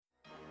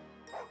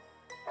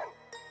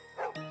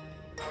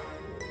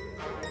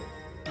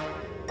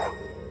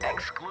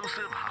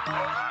exclusive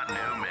hot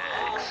new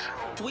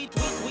mix. We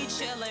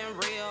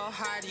chillin' real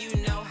hard, you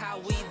know how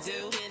we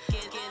do.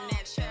 Getting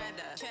that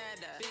cheddar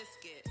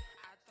biscuit.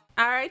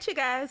 All right, you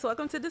guys,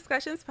 welcome to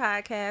Discussions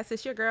Podcast.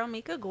 It's your girl,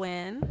 Mika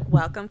Gwen.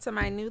 Welcome to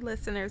my new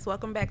listeners.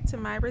 Welcome back to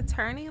my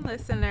returning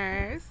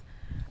listeners.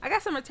 I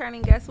got some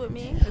returning guests with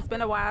me. It's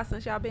been a while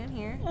since y'all been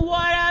here.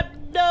 What up,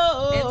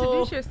 though?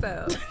 Introduce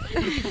yourselves.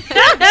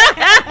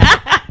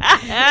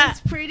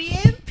 It's pretty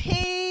and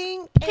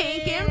pink.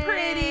 Pink and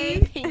pretty.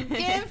 Pink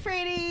and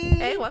pretty.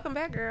 Hey, welcome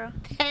back, girl.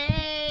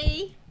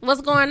 Hey.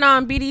 What's going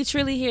on? BD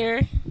Trilly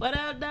here. What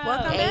up, though?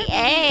 Welcome back.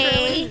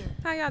 Hey.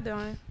 Trilly. How y'all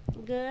doing?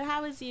 Good.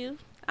 How is you?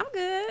 I'm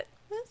good.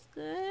 That's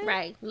good.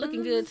 Right.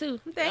 Looking good, too.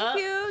 Thank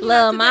you. You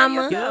Love have to know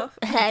mama. yourself.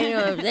 You know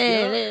what I'm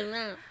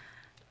saying?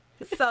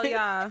 So,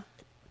 y'all,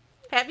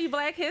 happy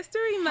Black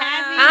History Month.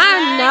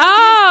 I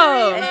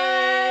know.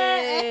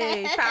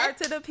 Hey, power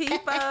to the people.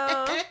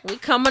 We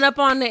coming up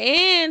on the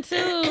end,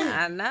 too.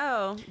 I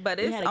know, but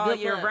it's had a all good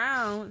year month.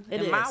 round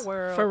It in my is.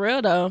 world. For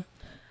real, though.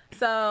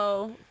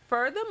 So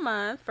for the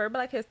month, for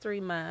Black History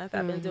Month,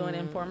 I've been doing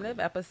informative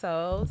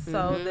episodes.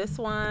 So this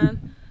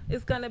one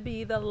is going to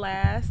be the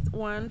last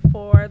one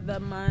for the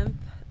month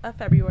of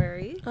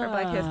February for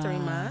Black History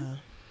Month.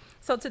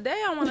 So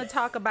today I want to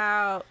talk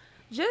about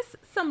just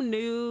some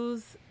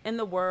news in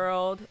the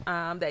world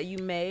that you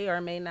may or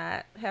may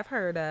not have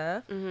heard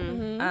of.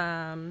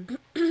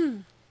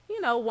 You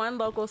know, one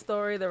local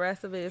story, the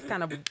rest of it is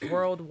kind of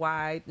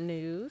worldwide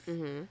news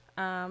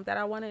that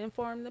I want to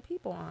inform the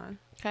people on.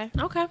 Okay.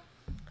 Okay.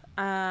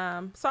 So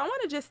I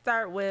want to just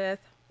start with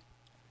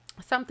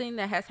something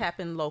that has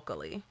happened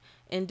locally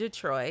in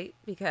Detroit,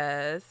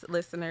 because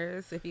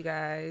listeners, if you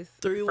guys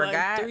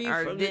 313 forgot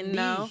or from the didn't D.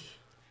 know,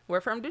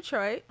 we're from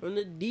Detroit, From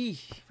the D.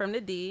 from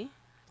the D,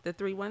 the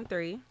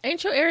 313.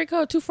 Ain't your area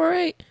code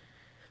 248?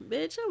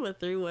 Bitch, I'm a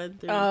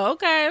 313. Oh,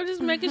 okay. I'm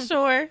just making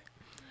sure.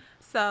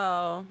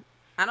 So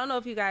I don't know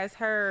if you guys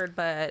heard,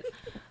 but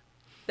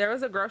there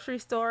was a grocery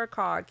store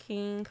called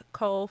King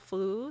Cole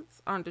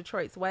Foods on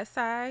Detroit's west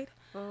side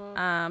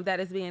that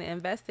is being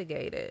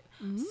investigated.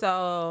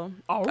 So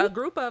a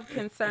group of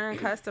concerned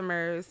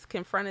customers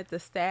confronted the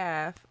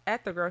staff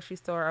at the grocery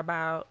store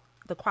about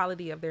the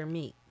quality of their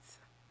meats.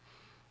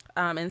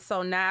 And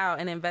so now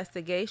an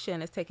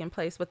investigation is taking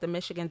place with the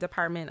Michigan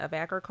Department of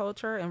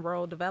Agriculture and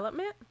Rural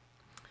Development.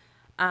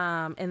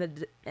 And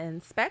the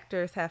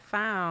inspectors have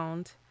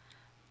found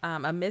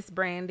a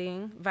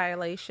misbranding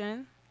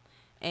violation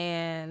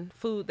and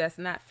food that's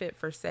not fit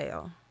for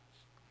sale.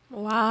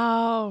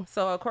 Wow.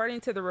 So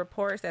according to the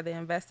reports that the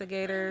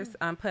investigators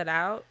put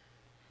out,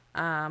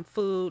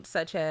 food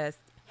such as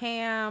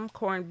ham,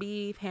 corned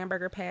beef,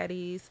 hamburger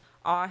patties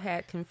all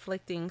had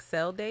conflicting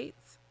sale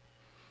dates.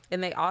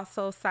 And they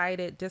also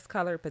cited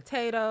discolored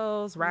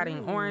potatoes,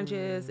 rotting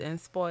oranges, and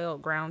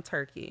spoiled ground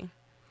turkey.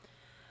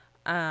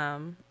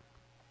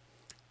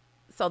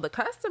 So the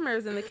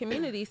customers in the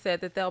community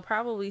said that they'll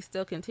probably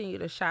still continue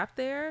to shop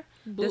there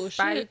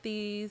despite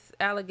these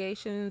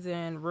allegations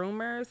and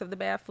rumors of the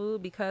bad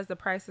food, because the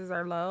prices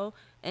are low,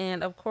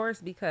 and of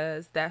course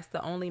because that's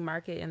the only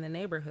market in the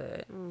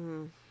neighborhood.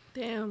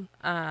 Damn.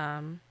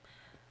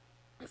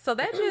 So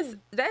that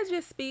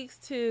just speaks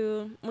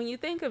to, when you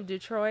think of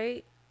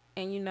Detroit,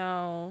 and you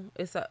know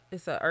it's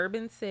a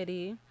urban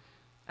city,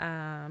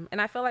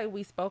 and I feel like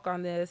we spoke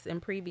on this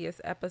in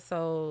previous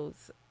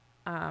episodes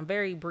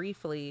very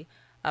briefly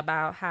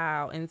about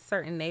how in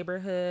certain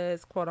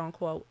neighborhoods, quote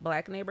unquote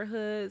black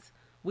neighborhoods,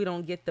 we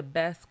don't get the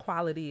best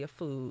quality of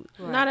food.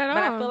 Not at all.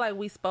 But I feel like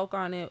we spoke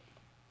on it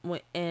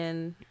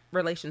in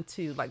relation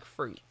to like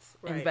fruits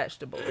and Right.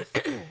 vegetables.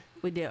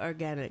 We did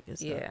organic and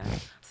stuff. Yeah.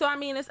 So, I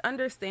mean, it's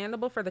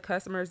understandable for the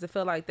customers to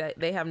feel like that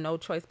they have no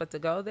choice but to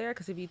go there.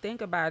 Because if you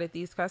think about it,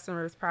 these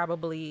customers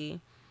probably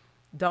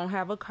don't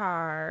have a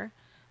car.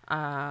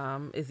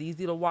 It's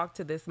easy to walk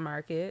to this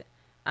market.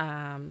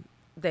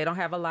 They don't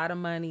have a lot of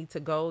money to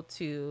go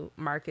to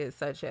markets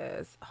such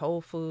as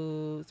Whole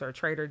Foods or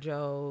Trader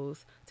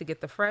Joe's to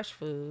get the fresh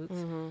foods.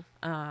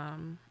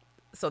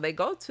 So they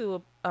go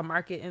to a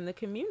market in the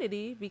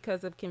community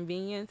because of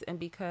convenience and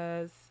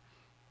because,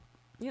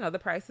 you know, the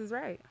price is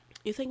right.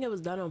 You think it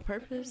was done on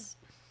purpose?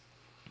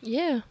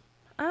 Yeah.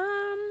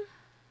 I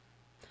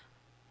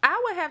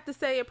would have to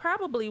say it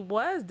probably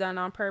was done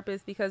on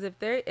purpose, because if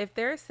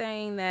they're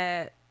saying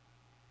that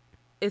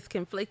it's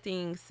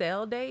conflicting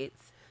sale dates,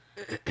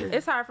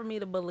 it's hard for me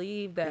to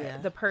believe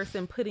that the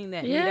person putting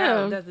that meat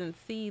out doesn't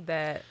see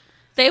that.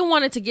 They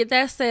wanted to get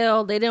that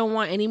sale. They didn't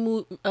want any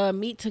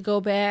meat to go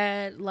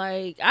bad.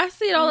 Like, I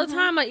see it all the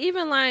time. Like,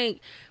 even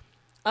like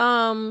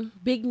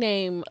big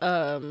name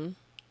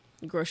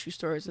grocery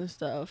stores and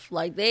stuff.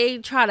 Like, they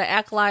try to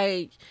act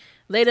like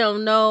they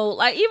don't know.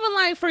 Like, even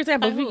like, for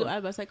example, I was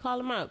about to say, call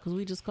them out, because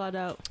we just called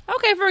out.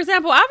 okay, for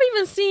example, I've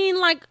even seen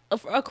like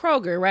a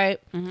Kroger, right?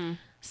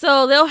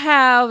 So they'll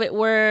have it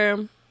where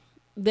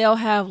they'll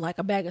have like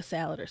a bag of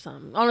salad or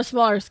something on a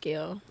smaller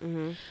scale.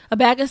 A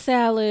bag of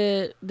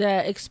salad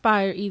that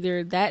expired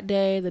either that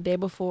day, the day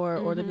before,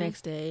 or the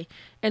next day.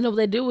 And what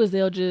they do is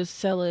they'll just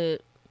sell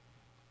it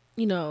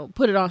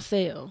put it on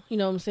sale. You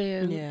know what I'm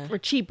saying? Yeah. Or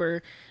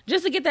cheaper,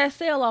 just to get that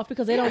sale off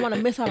because they don't want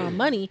to miss out on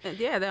money.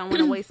 Yeah, they don't want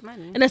to waste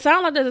money. And it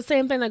sounds like there's the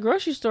same thing at the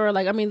grocery store.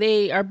 Like, I mean,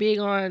 they are big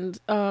on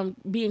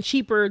being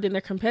cheaper than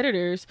their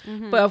competitors.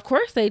 But of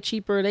course they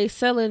cheaper. They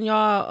selling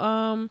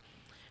y'all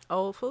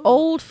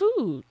old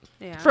food.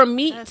 Yeah. From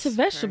meat That's to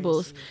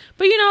vegetables.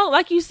 crazy. But,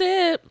 like you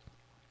said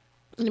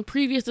in the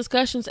previous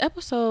discussions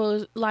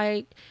episodes,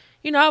 like,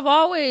 I've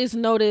always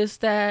noticed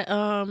that,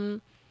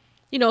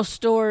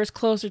 stores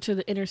closer to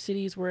the inner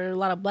cities where a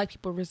lot of Black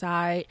people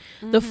reside,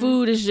 the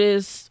food is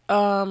just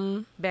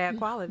bad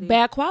quality.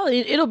 bad quality.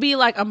 It'll be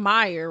like a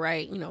Meijer,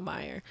 right?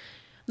 Meijer.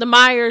 The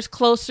Meijers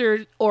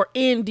closer or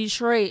in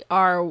Detroit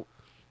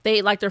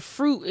their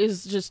fruit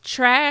is just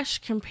trash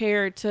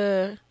compared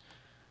to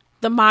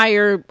the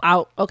Meijer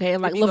out,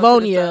 in like If you go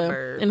to the Livonia.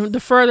 suburbs. And the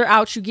further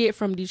out you get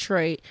from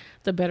Detroit,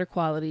 the better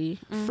quality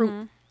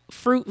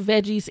fruit,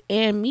 veggies,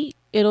 and meat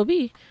it'll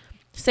be.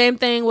 Same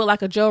thing with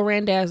like a Joe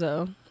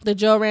Randazzo. The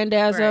Joe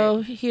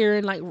Randazzo here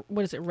in like,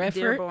 what is it,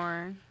 Redford?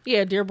 Dearborn.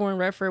 Yeah, Dearborn,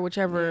 Redford,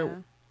 whichever, Yeah.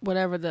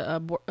 whatever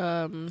the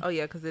Oh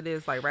yeah, because it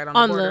is like right on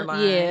On the the-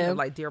 borderline yeah. of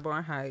like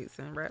Dearborn Heights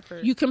and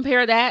Redford. you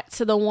compare that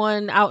to the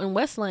one out in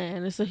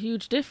Westland, it's a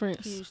huge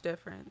difference. Huge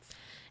difference.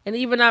 And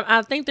even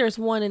I think there's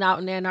one out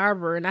in Ann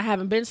Arbor, and I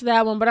haven't been to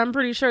that one, but I'm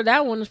pretty sure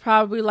that one is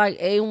probably like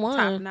A1.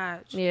 Top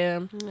notch.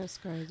 Yeah. That's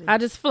crazy. I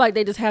just feel like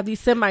they just have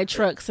these semi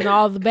trucks, and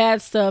all the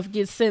bad stuff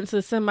gets sent to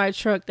the semi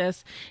truck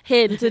that's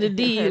heading to the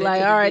D. Headed Like,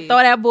 to the all right, D. throw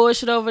that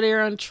bullshit over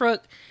there on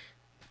truck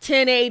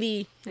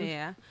 1080.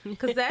 Yeah,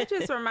 because that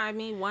just reminded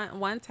me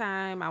one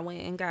time I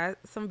went and got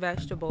some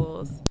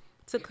vegetables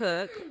to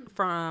cook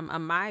from a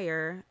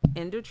Meijer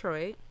in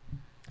Detroit,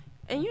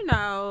 and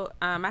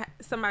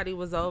somebody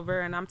was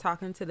over and I'm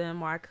talking to them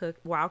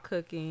while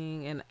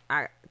cooking, and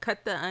I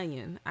cut the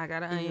onion. I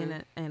got an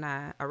onion and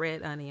a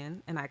red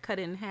onion, and I cut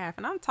it in half,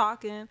 and I'm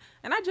talking,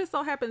 and I just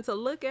so happened to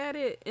look at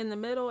it in the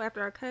middle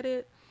after I cut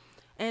it,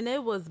 and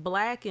it was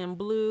black and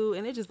blue,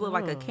 and it just looked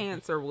like a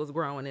cancer was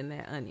growing in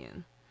that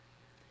onion.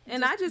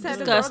 And I just had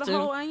to throw disgusting. the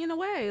whole onion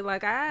away.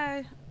 Like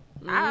I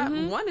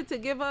wanted to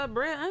give up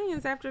red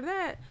onions after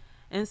that.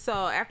 And so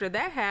after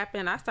that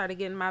happened, I started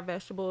getting my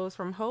vegetables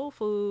from Whole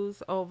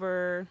Foods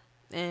over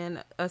in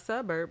a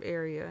suburb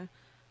area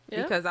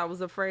Yeah. because I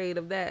was afraid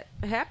of that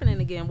happening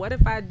again. What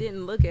if I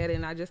didn't look at it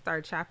and I just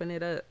started chopping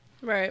it up?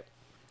 Right.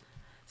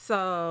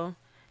 So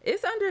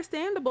it's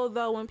understandable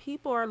though when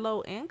people are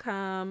low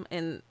income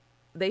and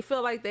they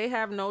feel like they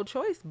have no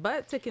choice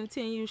but to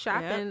continue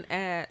shopping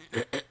at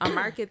a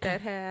market that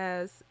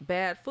has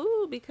bad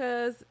food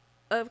because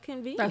of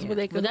convenience. That's what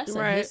they But could that's a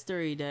right.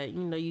 history that,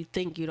 you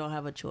think you don't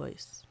have a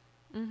choice.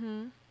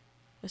 Mm-hmm.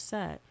 It's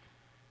sad.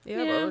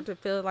 Yeah, Yeah. but to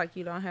feel like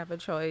you don't have a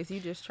choice, you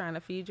just trying to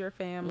feed your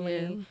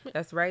family. Yeah.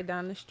 That's right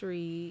down the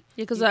street.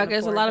 Yeah, because You I can guess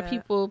a afford lot of that.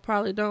 people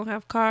probably don't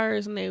have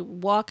cars and they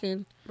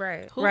walking.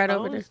 Right. Who Right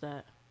over owns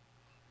that?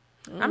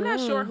 I'm not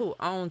sure who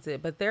owns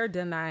it, but they're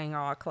denying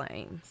all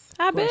claims,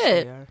 I Of course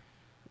bet. they are.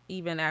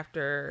 even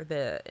after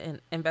the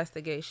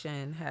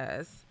investigation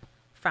has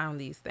found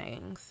these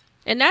things.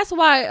 And that's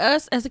why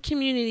us as a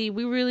community,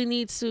 we really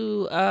need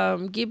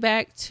to get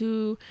back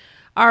to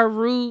our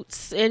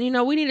roots. And,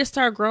 we need to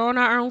start growing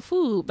our own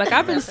food. Like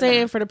I've been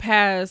saying for the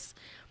past,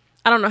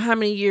 I don't know how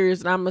many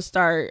years, and I'm going to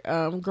start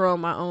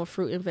growing my own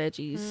fruit and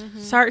veggies.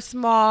 Start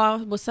small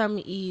with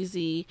something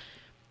easy,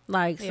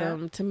 like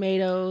some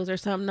tomatoes or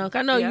something. Else.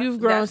 I know Yeah, you've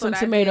grown that's some what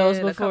I tomatoes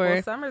did a couple before.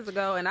 of summers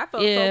ago, and I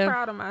felt Yeah. so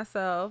proud of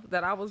myself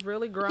that I was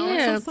really growing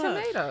Yeah. some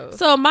tomatoes.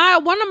 So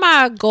one of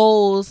my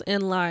goals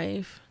in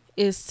life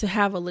is to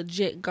have a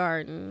legit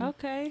garden.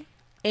 Okay.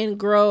 And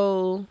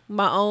grow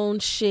my own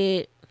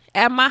shit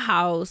at my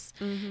house.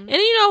 Mm-hmm.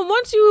 And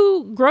once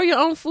you grow your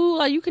own food,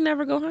 like you can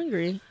never go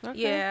hungry. Okay.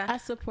 Yeah. I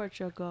support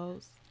your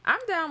goals. I'm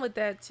down with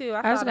that too.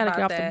 I just thought gotta about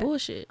get off that. the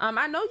bullshit.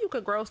 I know you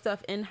could grow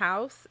stuff in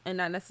house and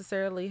not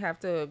necessarily have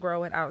to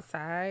grow it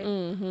outside.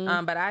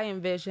 But I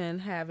envision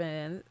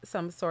having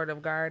some sort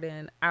of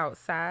garden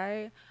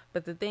outside.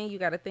 But the thing you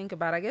got to think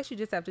about, I guess you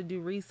just have to do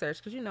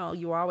research because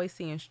you're always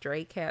seeing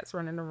stray cats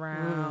running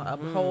around, a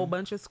whole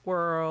bunch of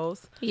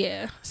squirrels.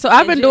 Yeah. So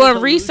I've been And doing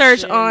just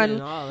research Pollution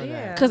and on, all of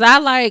Yeah. that. because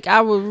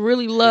I would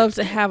really love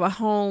to have a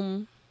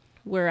home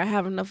where I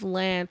have enough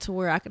land to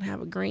where I can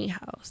have a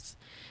greenhouse.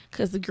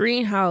 Because the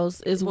greenhouse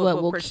is what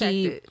will protect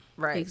keep. it.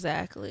 Right.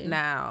 Exactly.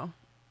 Now,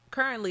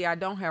 currently, I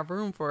don't have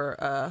room for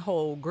a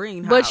whole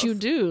greenhouse. But you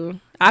do.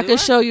 I Do can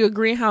I? show you a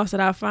greenhouse that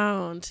I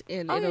found.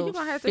 And Oh, yeah, it'll you're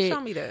going to have to fit show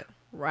me that.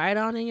 right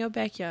on in your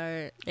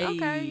backyard. Okay, you're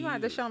going to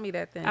have to show me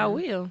that then. I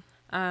will.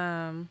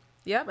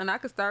 Yep, and I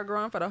could start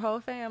growing for the whole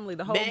family,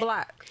 the whole Bet.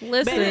 block.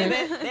 Listen,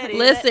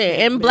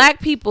 and black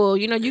people,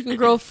 you can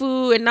grow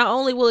food, and not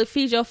only will it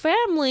feed your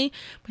family,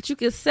 but you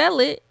can sell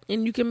it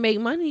and you can make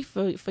money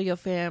for your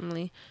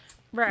family.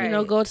 Right.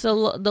 Go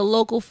to the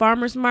local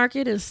farmers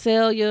market and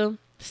sell your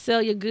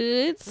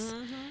goods.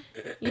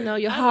 Mm-hmm. Your I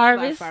love my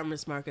harvest.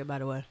 farmers market, by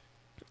the way.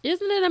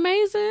 Isn't it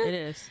amazing? It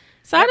is.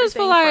 So I just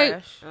feel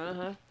like,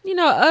 fresh. you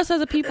know, us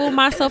as a people,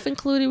 myself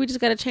included, we just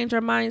got to change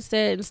our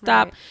mindset and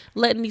stop Right.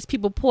 letting these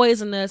people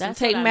poison us and That's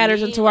take what I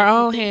matters mean. into Like, our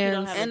you own think you hands.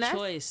 don't have And a that's-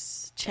 choice.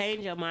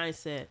 Change your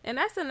mindset. And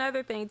that's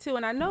another thing too.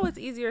 And I know it's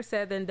easier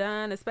said than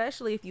done,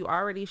 especially if you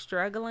already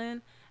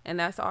struggling and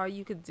that's all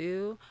you could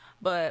do.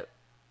 But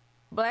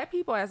Black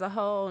people as a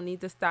whole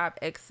need to stop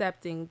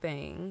accepting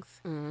things,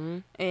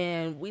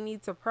 and we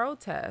need to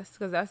protest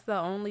because that's the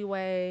only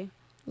way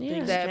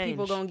Yeah. that change.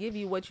 people gonna give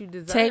you what you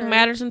deserve. Take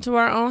matters into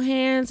our own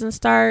hands and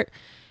start,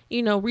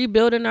 you know,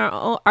 rebuilding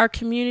our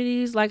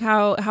communities like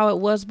how it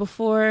was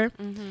before.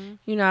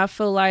 You know, I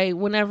feel like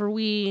whenever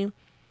we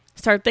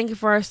start thinking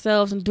for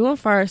ourselves and doing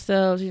for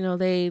ourselves, you know,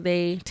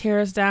 they tear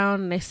us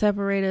down and they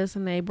separate us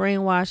and they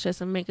brainwash us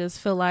and make us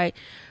feel like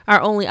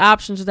our only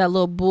options is that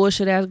little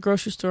bullshit ass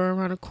grocery store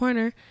around the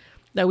corner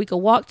that we could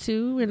walk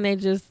to, and they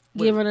just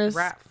with giving us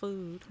rot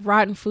food.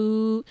 rotten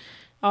food,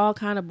 all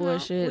kind of No,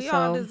 bullshit. we so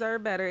all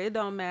deserve better. It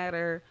don't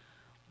matter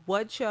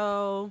what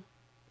your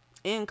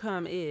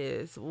income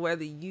is,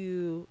 whether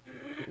you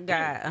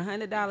got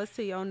 $100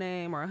 to your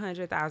name or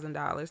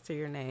 $100,000 to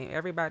your name.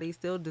 Everybody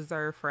still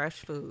deserve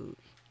fresh food.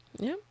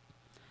 yeah.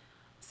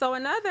 So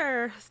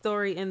another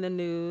story in the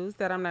news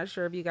that I'm not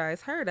sure if you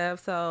guys heard of.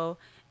 So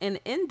in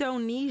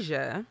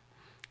Indonesia,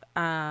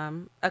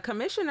 a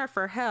commissioner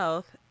for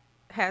health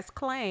has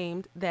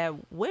claimed that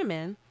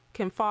women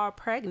can fall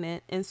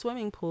pregnant in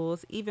swimming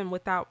pools even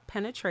without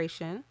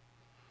penetration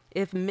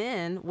if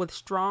men with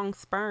strong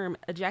sperm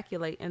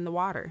ejaculate in the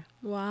water.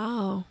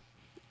 Wow.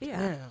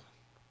 Yeah.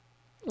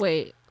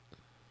 Wait.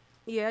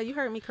 Yeah, you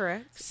heard me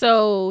correct.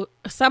 So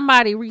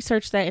somebody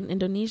researched that in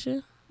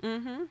Indonesia.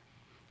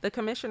 The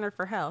commissioner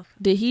for health.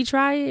 Did he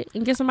try it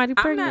and get somebody I'm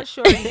pregnant? not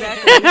sure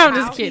exactly I'm how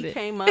just he kidding.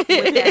 came up with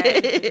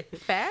that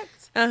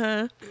fact.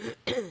 Uh-huh.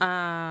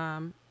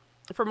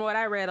 From what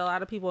I read, a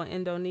lot of people in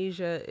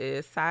Indonesia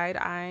is side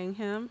eyeing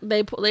him.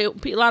 They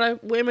a lot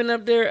of women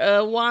up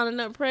there winding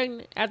up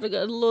pregnant after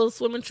a little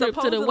swimming trip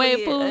to the Supposedly,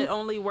 wave pool. it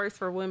only works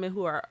for women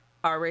who are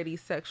already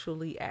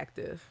sexually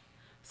active.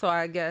 So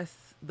I guess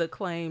the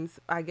claims,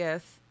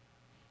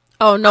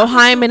 Oh, no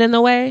hymen in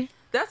the way.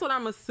 that's what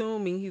I'm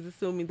assuming. He's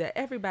assuming that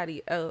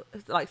everybody else,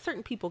 like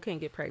certain people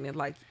can't get pregnant,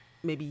 like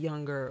maybe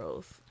young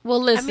girls.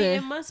 Well, I listen, mean,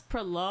 it must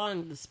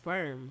prolong the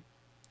sperm.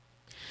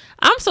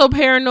 I'm so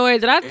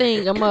paranoid that I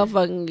think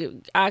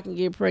I can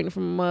get pregnant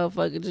from a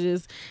motherfucker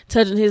just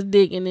touching his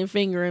dick and then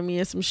fingering me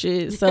and some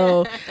shit.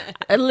 So,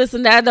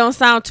 listen, that don't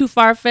sound too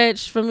far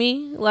fetched for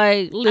me.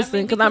 Like,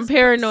 listen, because I'm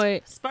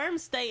paranoid. Sperm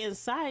stay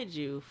inside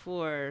you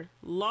for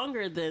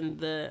longer than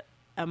the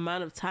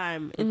amount of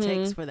time it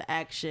takes for the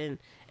action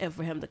and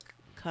for him to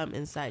come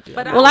inside you.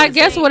 But Well, I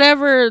guess think-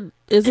 whatever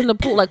is in the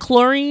pool, like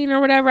chlorine or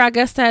whatever, I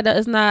guess that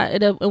is not,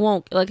 it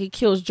won't, like it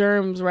kills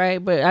germs,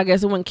 right? But I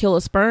guess it wouldn't kill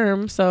a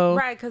sperm, so.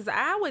 Right, because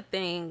I would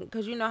think,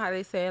 because you know how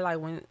they say, like,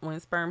 when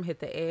sperm hit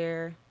the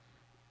air,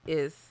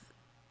 it's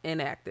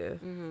inactive.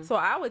 So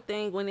I would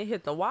think when it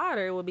hit the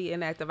water, it would be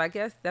inactive. I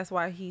guess that's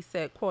why he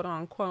said, quote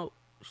unquote,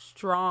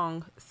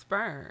 strong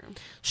sperm.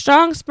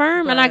 Strong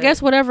sperm, and I But-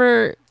 guess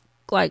whatever,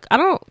 like,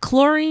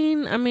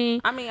 chlorine, I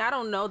mean, I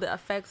don't know the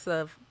effects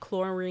of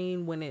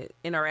chlorine when it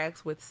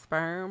interacts with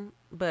sperm,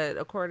 but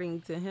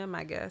according to him,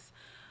 I guess.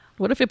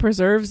 what if it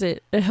preserves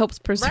it? It helps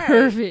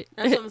preserve it.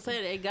 That's what I'm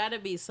saying. It got to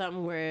be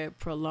something where it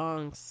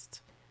prolongs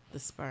the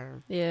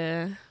sperm.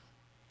 Yeah.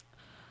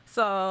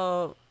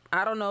 So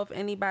I don't know if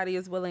anybody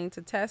is willing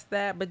to test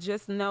that, but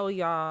just know,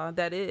 y'all,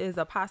 that it is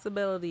a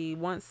possibility.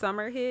 Once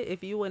summer hit,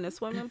 if you in a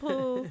swimming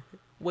pool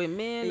with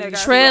men that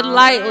got Tread strong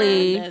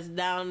lightly. That's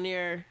down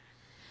near.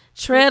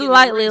 Tread Flicking the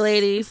lightly, wrist.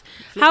 ladies.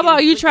 Flicking- How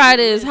about you try flicking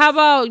the this? wrist. How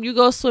about you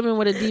go swimming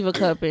with a Diva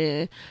cup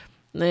in?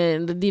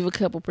 And the Diva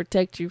cup will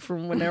protect you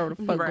from whatever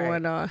the fuck Right.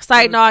 going on.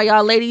 Side note,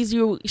 y'all ladies,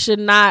 you should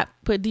not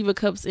put Diva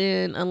cups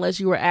in unless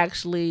you were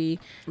actually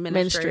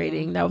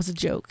menstruating. That was a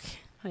joke.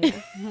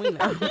 Yeah, we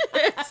know.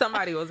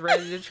 Somebody was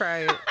ready to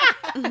try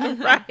it.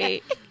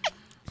 Right.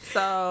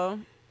 So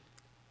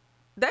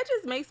that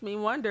just makes me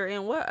wonder,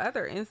 in what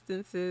other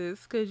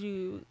instances could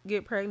you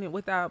get pregnant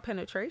without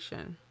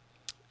penetration?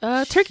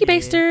 Turkey Shit.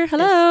 baster.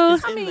 Hello.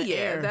 It's I in mean, the yeah,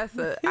 air. that's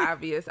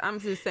obvious. I'm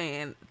just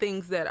saying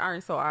things that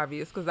aren't so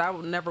obvious, because I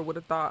never would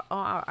have thought,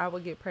 I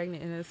would get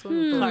pregnant in a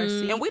swimming pool. Car And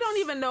we seats. don't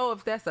even know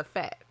if that's a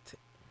fact.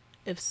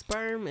 If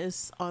sperm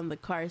is on the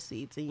car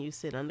seats and you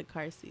sit on the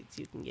car seats,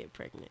 you can get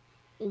pregnant.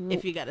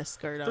 If you got a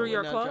skirt on Through with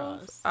your no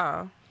clothes?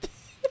 drawers. Oh.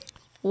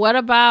 What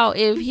about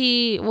if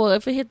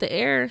if it hit the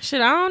air?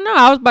 Shit, I don't know.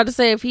 I was about to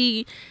say if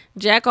he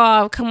jack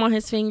off, come on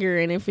his finger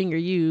and then finger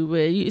you,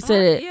 but you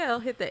said it. Yeah, it'll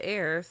hit the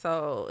air,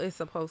 so it's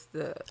supposed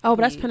to. Oh,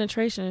 but that's be-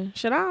 penetration.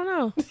 Shit, I don't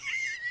know.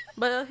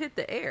 But it'll hit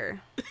the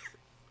air.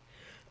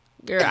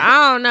 Girl,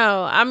 I don't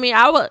know. I mean,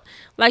 I would,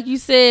 like you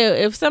said,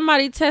 if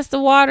somebody tests the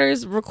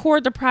waters,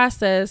 record the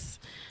process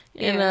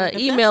and Yeah. If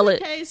email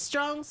that's it. the case,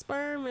 strong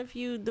sperm, if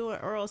you doing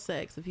oral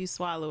sex, if you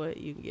swallow it,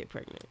 you can get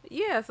pregnant.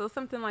 Yeah, so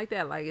something like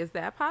that. Like, is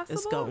that possible?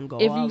 It's going to go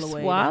If all you the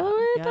way swallow down.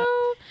 it, Yep.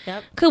 though?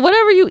 Yep. Cause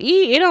whatever you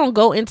eat, it don't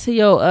go into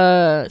your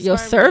Sperm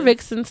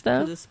cervix and Because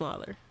stuff. it's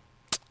smaller.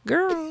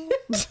 Girl.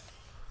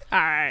 All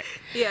right.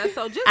 Yeah,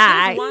 so just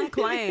Aight. this one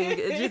claim,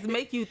 it just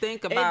make you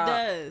think about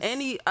does.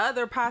 any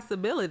other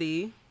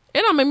possibility.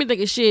 It don't make me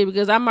think of shit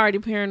because I'm already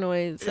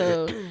paranoid.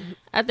 So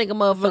I think a So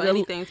motherfucker,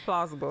 anything's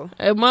plausible.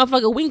 a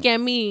motherfucker wink at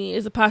me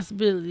is a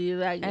possibility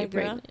that I get Hey, girl.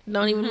 pregnant.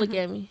 Don't even look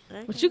at me.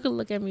 But you can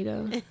look at me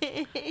though.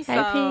 Hey,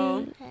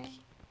 So, Pink.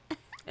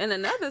 in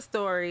another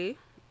story,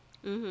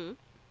 Mm-hmm.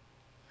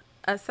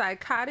 a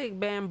psychotic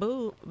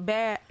baboon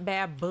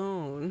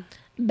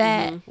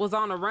Bad. was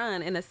on a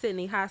run in a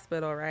Sydney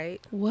hospital,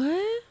 right?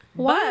 What?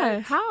 Why?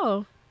 But-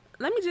 How?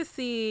 Let me just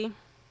see.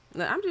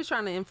 Look, I'm just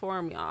trying to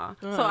inform y'all.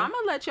 So Uh-huh. I'm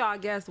going to let y'all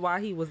guess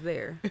why he was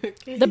there.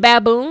 The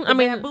baboon? The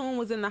baboon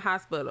was in the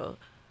hospital.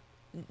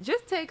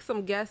 Just take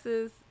some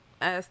guesses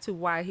as to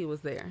why he was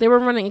there. they were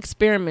running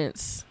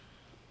experiments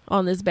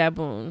on this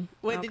baboon.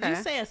 Wait, did Okay. you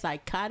say a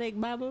psychotic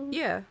baboon?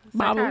 Yeah,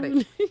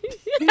 Baboon.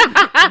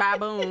 psychotic.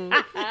 Baboon.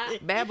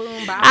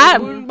 Baboon. I,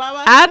 Baboon.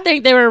 Baba? I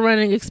think they were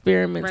running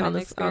experiments on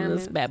Running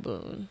this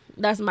baboon.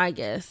 That's my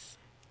guess.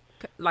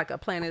 Like a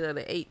Planet of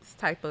the Apes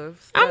type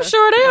of stuff. I'm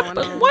sure going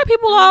they on. white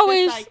people When you said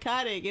always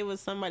psychotic. It was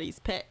somebody's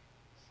pet.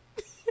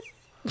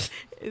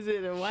 Is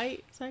it a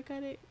white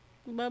psychotic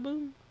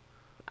baboon?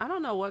 I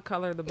don't know what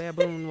color the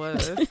baboon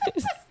was.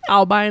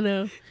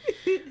 albino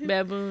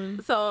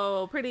baboon.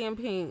 So, Pretty in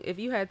Pink, if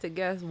you had to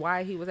guess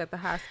why he was at the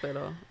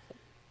hospital,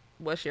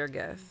 what's your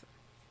guess?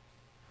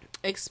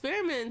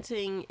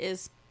 Experimenting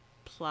is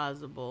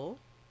plausible.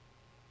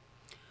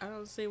 I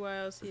don't see why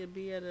else he'd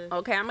be at a.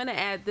 Okay, I'm going to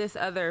add this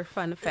other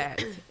fun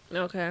fact.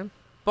 Okay.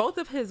 Both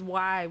of his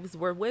wives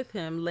were with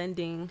him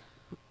lending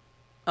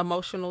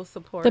emotional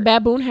support. The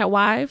baboon had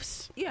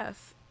wives.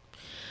 Yes.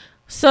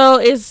 So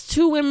is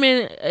two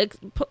women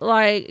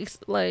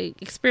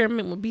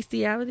experiment with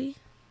bestiality?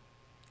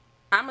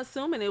 I'm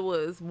assuming it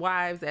was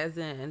wives as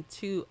in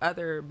two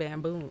other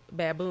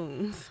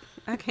baboons.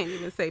 I can't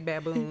even say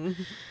baboon.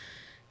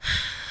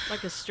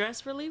 Like a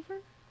stress reliever?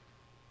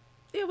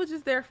 It was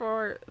just there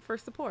for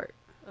support.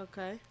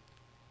 Okay.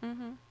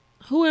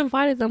 Who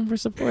invited them for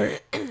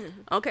support?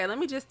 Okay, let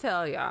me just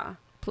tell y'all.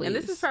 Please. And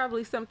this is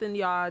probably something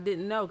y'all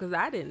didn't know because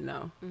I didn't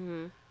know.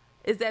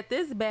 Is that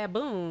this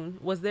baboon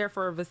was there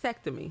for a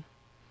vasectomy.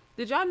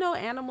 Did y'all know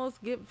animals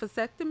get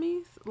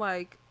vasectomies?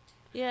 Like,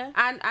 Yeah.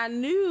 I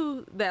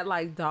knew that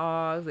like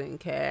dogs and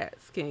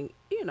cats can,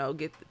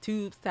 get the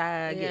tubes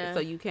tied Yeah. so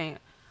you can't.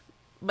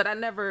 But I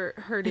never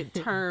heard it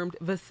termed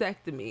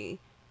vasectomy.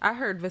 I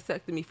heard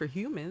vasectomy for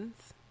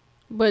humans.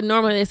 But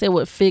normally they say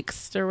what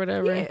fixed or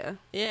whatever. Yeah.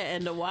 Yeah,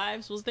 and the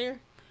wives was there.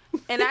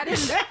 And I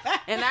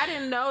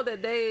didn't know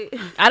that they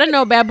I didn't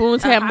know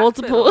baboons A had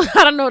multiple.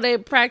 hospital. I don't know they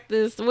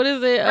practiced. What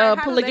is it? Right, how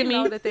Polygamy. do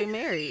they know that they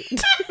married?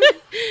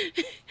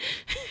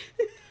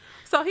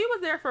 So he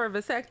was there for a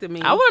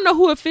vasectomy. I want to know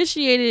who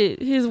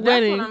officiated his That's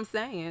wedding. what I'm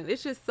saying.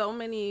 It's just so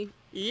many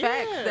Yeah.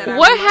 facts that I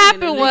What learned in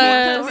happened this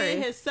was- story.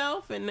 Being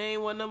himself and they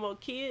ain't want no more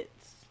kids.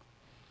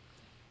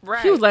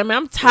 Right. He was like, "Man,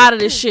 I'm tired of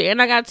this shit,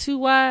 and I got two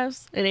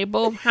wives, and they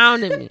both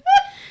hounding me."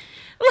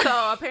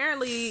 So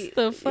apparently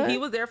The fuck? he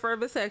was there for a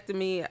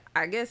vasectomy.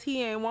 I guess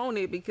he ain't want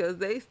it because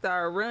they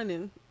started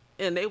running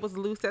and they was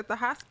loose at the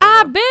hospital.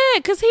 I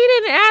bet, cause he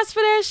didn't ask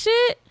for that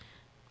shit.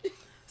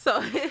 So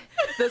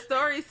the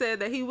story said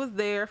that he was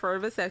there for a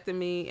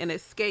vasectomy and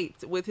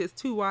escaped with his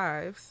two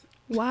wives.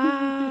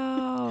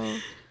 Wow.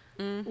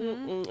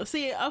 Mm-mm.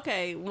 See,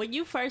 okay, when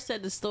you first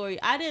said the story,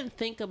 I didn't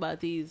think about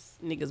these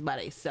niggas by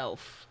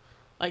themselves.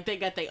 Like they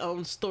got their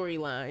own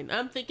storyline.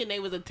 I'm thinking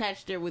they was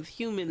attached there with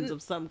humans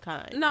of some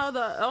kind. No,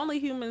 the only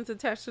humans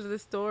attached to the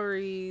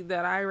story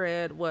that I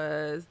read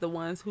was the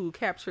ones who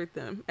captured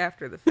them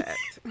after the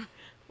fact.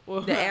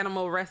 The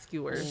animal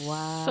rescuers.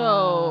 Wow.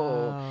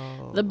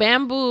 So the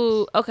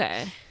bamboo.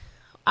 Okay,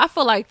 I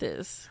feel like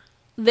this.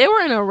 They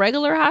were in a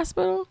regular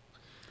hospital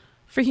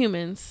for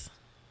humans.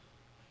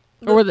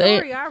 The Or they-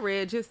 story I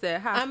read just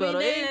said hospital.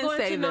 they It ain't didn't going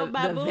say to no the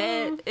baboon.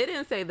 vet. It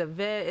didn't say the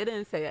vet. It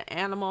didn't say an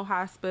animal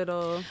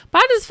hospital.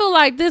 But I just feel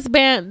like this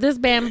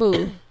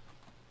bamboo.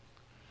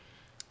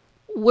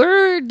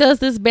 Where does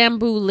this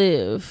bamboo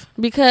live?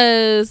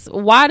 Because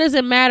why does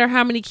it matter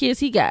how many kids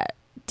he got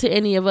to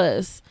any of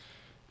us?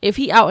 If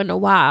he out in the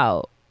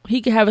wild, he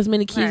can have as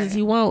many kids as Right.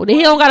 he want. Then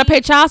he don't gotta pay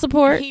child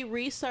support He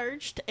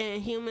researched,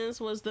 and humans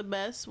was the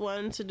best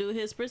one to do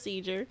his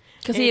procedure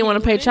because And he didn't want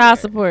to pay went in child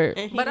there. support.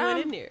 And he But, went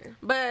in there.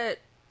 But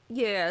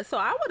yeah, so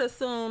I would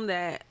assume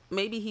that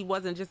maybe he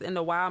wasn't just in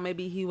the wild.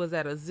 Maybe he was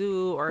at a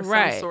zoo or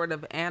Right. some sort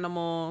of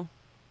animal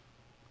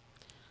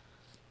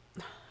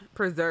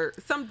preserve,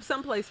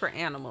 some place for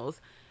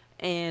animals.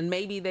 And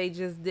maybe they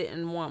just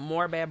didn't want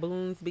more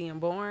baboons being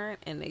born,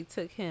 and they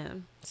took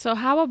him. So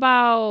how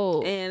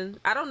about And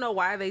I don't know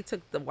why they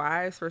took the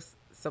wives for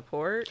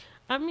support.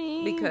 I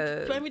mean,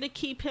 Because- maybe to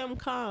keep him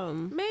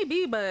calm.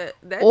 Maybe, but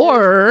that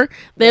or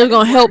they that were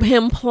gonna is help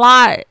him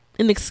plot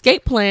an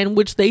escape plan,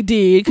 which they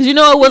did because you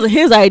know it wasn't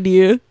his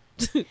idea.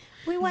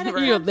 We want to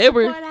Right. Yeah, they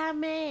were- our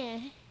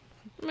man.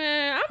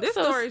 Man, I'm this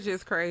so story is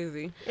just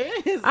crazy.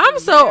 I'm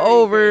so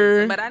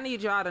over. But I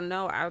need y'all to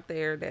know out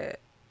there that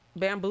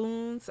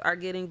bamboons are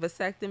getting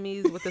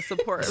vasectomies with the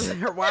support of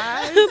their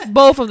wives.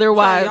 Both of their So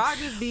wives. y'all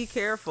just be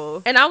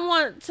careful. And I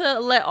want to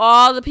let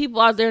all the people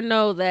out there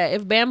know that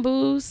if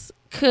bamboos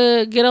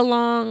could get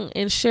along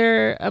and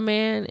share a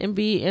man and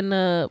be in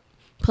a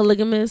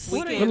polygamous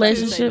We can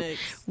relationship,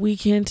 we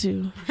can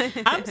too.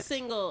 I'm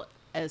single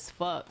as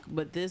fuck,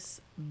 but this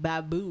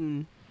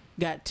baboon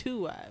got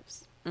 2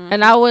 wives.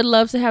 And I would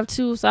love to have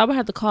 2, so I would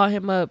have to call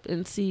him up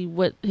and see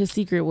what his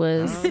secret I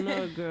was. don't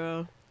know,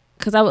 girl.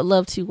 Because I would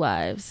love 2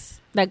 wives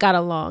that got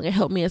along and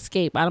helped me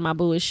escape out of my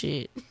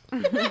bullshit.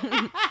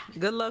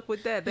 Good luck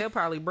with that. They'll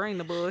probably bring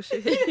the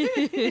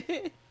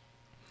bullshit.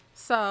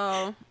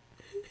 So,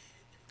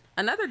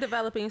 another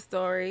developing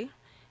story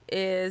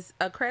is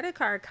a credit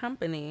card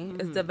company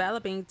is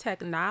developing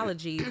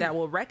technology that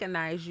will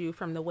recognize you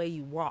from the way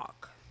you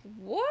walk.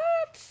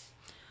 What?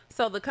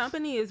 So, the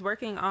company is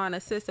working on a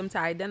system to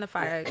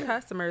identify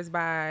customers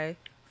by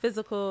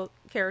physical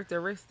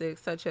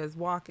characteristics such as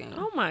walking.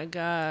 Oh my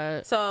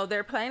God. So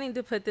they're planning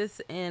to put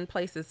this in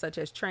places such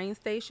as train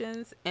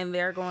stations, and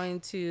they're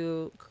going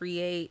to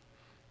create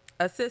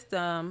a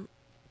system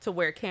to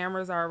where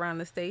cameras are around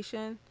the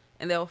station,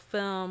 and they'll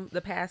film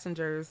the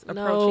passengers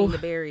approaching the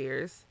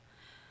barriers.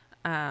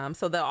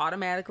 So they'll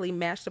automatically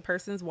match the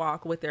person's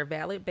walk with their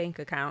valid bank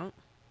account.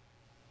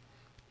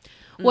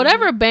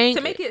 Whatever bank.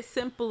 To make it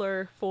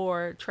simpler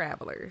for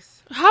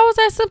travelers. How is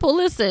that simple?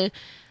 Listen.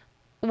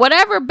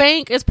 Whatever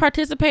bank is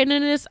participating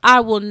in this,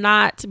 I will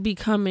not be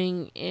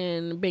coming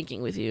and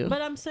banking with you.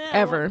 But I'm saying,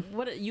 ever.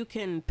 What you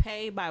can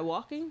pay by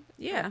walking?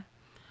 Yeah.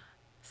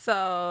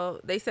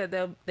 So they said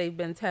they've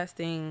been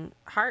testing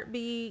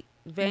heartbeat,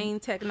 vein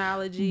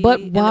technology, But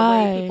and the why?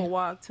 way people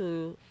walk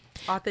to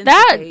authenticate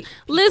That people.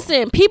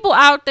 listen, people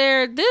out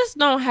there, this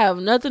don't have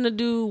nothing to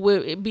do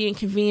with it being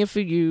convenient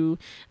for you.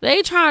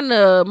 They trying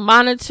to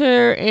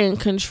monitor and I was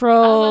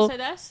control gonna say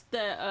that's the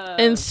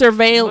and mark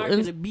surveil.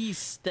 of the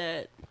beast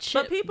that.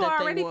 But people that are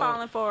they already want.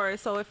 falling for it.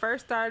 So it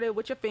first started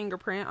with your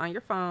fingerprint on your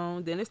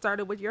phone. Then it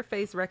started with your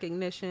face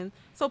recognition.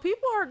 So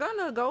people are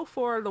going to go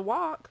for the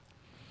walk.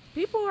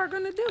 People are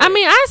going to do it. I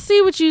mean, I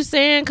see what you're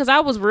saying because I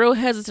was real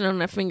hesitant on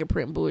that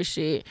fingerprint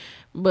bullshit.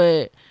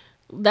 But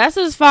that's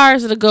as far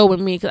as it'll go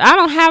with me because I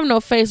don't have no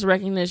face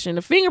recognition.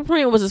 The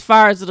fingerprint was as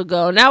far as it'll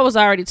go. And that was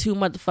already too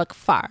motherfucking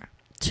far.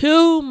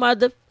 Too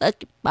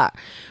motherfucking far.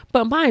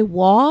 But my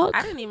walk.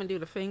 I didn't even do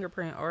the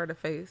fingerprint or the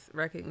face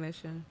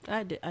recognition.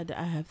 I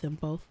have them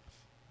both.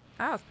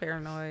 I was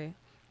paranoid.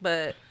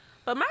 But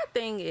my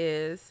thing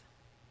is,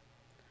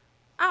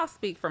 I'll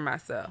speak for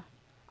myself.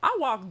 I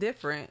walk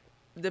different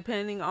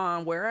depending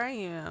on where I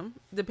am,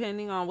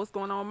 depending on what's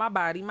going on with my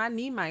body. My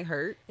knee might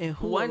hurt. And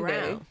who one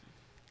day. around.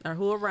 Or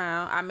who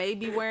around. I may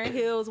be wearing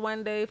heels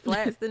one day,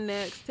 flats the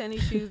next,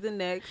 tennis shoes the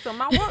next. So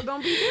my walk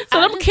gonna be different. So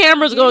them just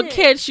cameras get gonna it.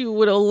 catch you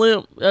with a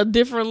limp, a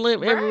different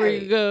limp everywhere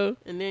Right. you go.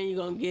 And then you're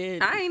gonna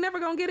get. I ain't never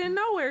gonna get in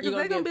nowhere You because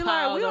gonna they gonna get be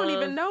like, we piled don't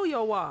on. even know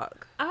your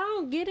walk. I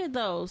don't get it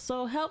though.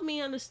 So help me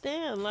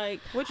understand. Like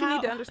What you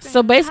need to understand.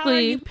 So How are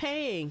basically, you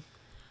paying?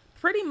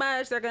 Pretty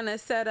much they're gonna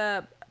set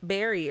up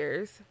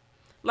barriers.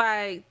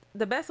 Like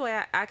the best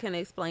way I can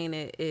explain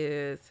it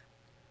is,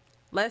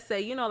 let's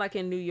say, you know, like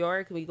in New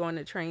York, we go in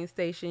the train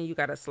station, you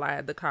gotta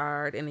slide the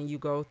card and then you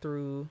go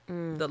through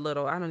the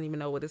little, I don't even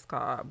know what it's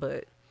called,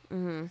 but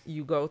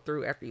you go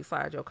through after you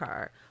slide your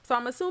card. So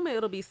I'm assuming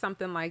it'll be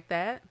something like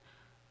that.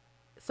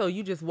 So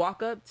you just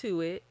walk up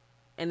to it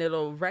and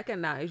it'll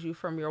recognize you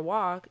from your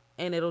walk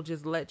and it'll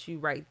just let you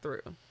right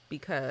through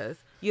because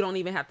you don't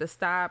even have to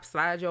stop,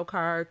 slide your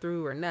card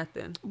through or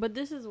nothing. But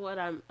this is what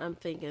I'm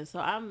thinking. So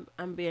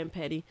I'm being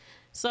petty.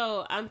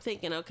 So I'm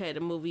thinking, okay,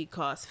 the movie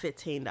costs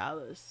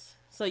 $15.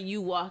 So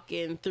you walk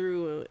in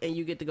through and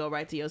you get to go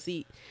right to your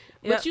seat.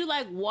 Yep. But you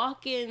like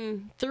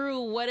walking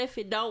through. What if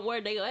it don't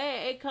work? They go,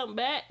 hey, come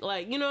back.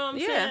 Like, you know what I'm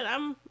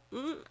Yeah.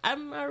 saying?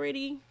 I'm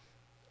already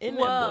in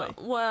that Well,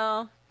 boy.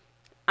 well,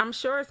 I'm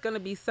sure it's gonna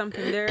be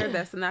something there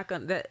that's not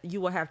gonna that you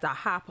will have to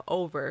hop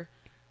over.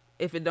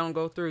 If it don't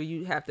go through,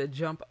 you have to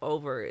jump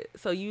over it.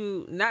 So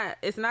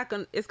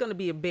it's gonna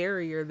be a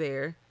barrier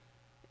there.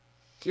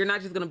 You're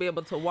not just gonna be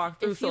able to walk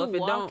through. If So you if it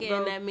don't walk in,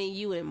 go, that mean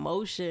you in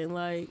motion.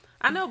 Like,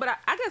 I know, but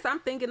I guess I'm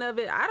thinking of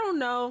it. I don't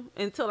know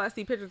until I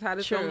see pictures how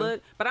this gonna True.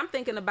 look. But I'm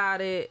thinking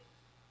about it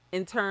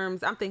I'm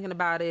thinking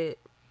about it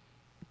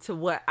to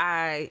what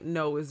I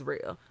know is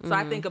real. So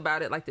I think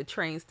about it like the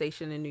train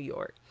station in New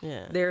York.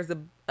 yeah. There's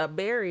a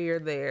barrier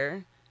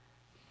there.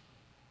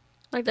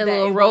 like that that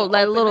little it won't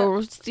that open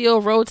little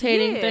steel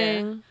rotating Yeah.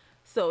 thing.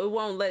 So it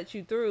won't let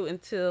you through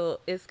until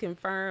it's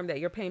confirmed that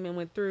your payment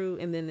went through,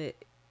 and then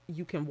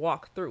you can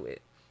walk through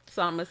it.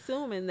 So I'm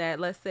assuming that,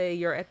 let's say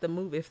you're at the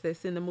movie, if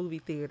it's in the movie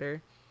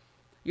theater,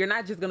 you're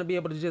not just going to be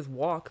able to just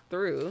walk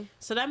through.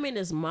 So that means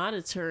it's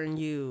monitoring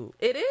you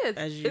It is.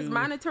 As It's you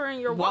monitoring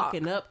your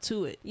walking walk. up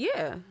to it.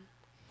 Yeah,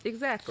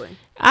 exactly.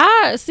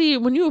 I see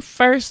when you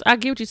first, I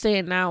get what you're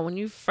saying now. When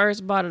you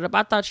first brought it up,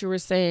 I thought you were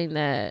saying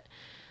that,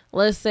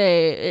 let's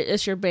say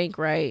it's your bank,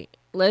 right?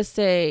 Let's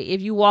say if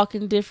you walk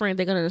in different,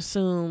 they're going to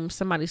assume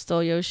somebody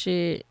stole your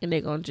shit and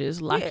they're going to just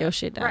lock Yeah, your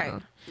shit down.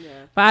 right.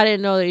 Yeah. But I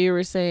didn't know that you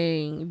were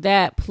saying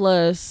that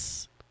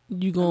plus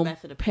you gonna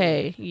method of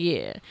pay.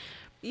 Yeah.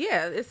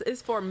 Yeah,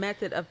 it's for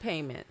method of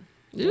payment.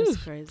 That's Ooh,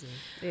 crazy.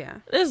 Yeah.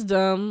 it's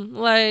dumb.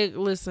 Like,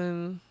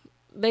 listen,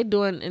 they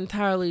doing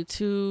entirely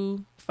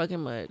too fucking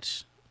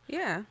much.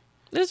 Yeah.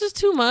 It's just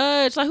too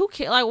much. Like, who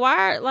cares? Like,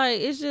 why?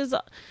 Like, it's just.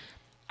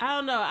 I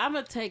don't know. I'm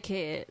a tech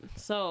head,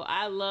 so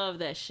I love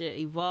that shit.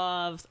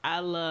 Evolves. I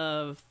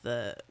love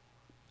the.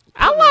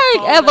 I put my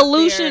phone like up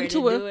evolution there to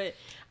do it.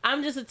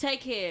 I'm just a tech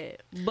head,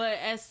 but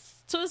as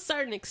to a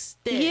certain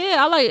extent. Yeah,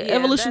 I like Yeah,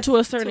 evolution that's to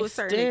a certain to a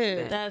certain extent.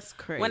 extent. That's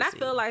crazy. When I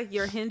feel like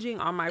you're hinging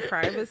on my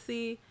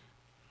privacy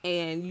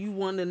and you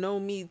want to know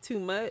me too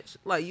much,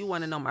 like you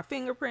want to know my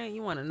fingerprint,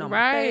 you want to know my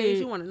Right. face,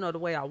 you want to know the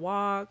way I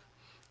walk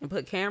and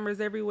put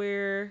cameras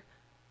everywhere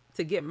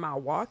to get my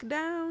walk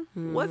down,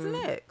 what's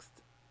next?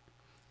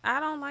 I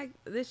don't like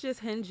this, just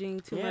hinging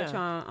too much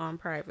on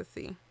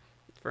privacy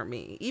for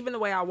me. Even the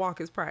way I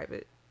walk is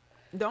private.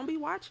 Don't be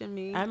watching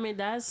me. I mean,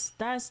 that's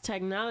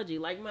technology.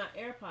 Like my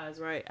AirPods,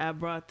 right? I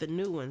brought the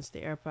new ones,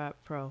 the AirPod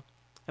Pro.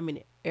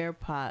 The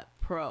AirPod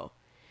Pro.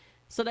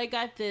 So they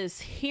got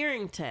this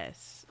hearing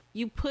test.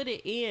 You put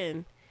it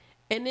in,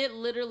 and it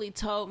literally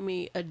told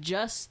me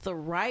adjust the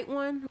right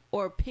one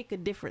or pick a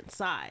different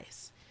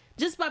size.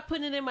 Just by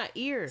putting it in my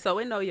ear. So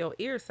it know your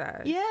ear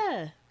size.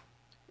 Yeah.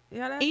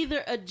 Yeah, that's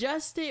Either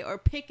adjust it or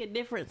pick a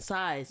different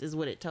size is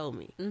what it told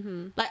me.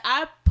 Mm-hmm. Like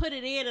I put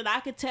it in and I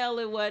could tell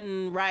it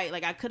wasn't right.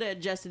 Like I could have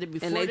adjusted it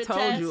before and they the told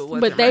test. you it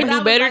wasn't But they right. knew I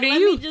was better like, than let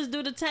you. me just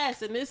do the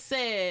test, and it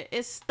said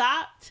it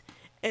stopped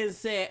and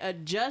said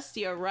adjust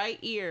your right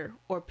ear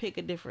or pick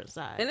a different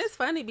size. And it's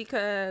funny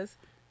because,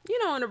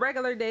 you know, in the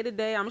regular day to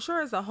day, I'm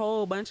sure it's a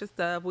whole bunch of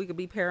stuff we could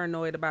be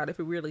paranoid about if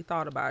we really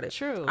thought about it.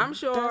 True. I'm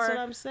sure That's what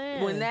I'm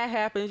saying. when that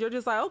happens, you're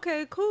just like,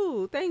 okay,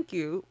 cool, thank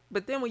you.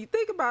 But then when you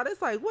think about it,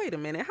 it's like, wait a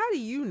minute, how do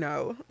you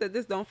know that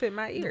this don't fit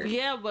my ear?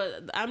 Yeah,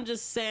 but I'm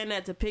just saying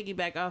that to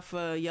piggyback off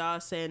of y'all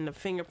saying the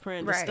fingerprint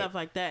and Right. stuff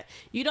like that.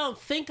 You don't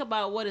think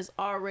about what is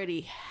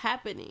already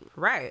happening.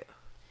 Right.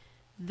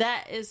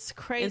 That is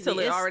crazy. Until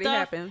it It's already stuff-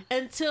 happened.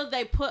 Until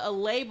they put a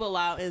label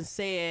out and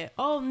said,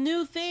 "Oh,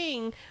 new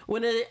thing,"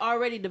 when they're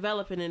already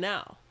developing it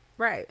now.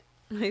 Right.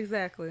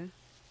 Exactly.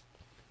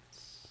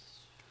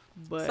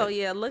 But So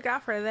yeah, look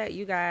out for that,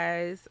 you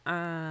guys.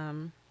 I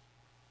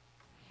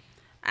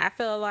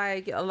feel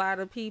like a lot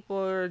of people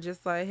are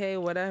just like, hey,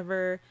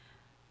 whatever.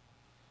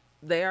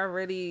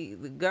 The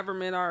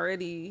government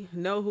already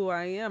know who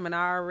I am, and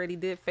I already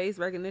did face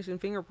recognition,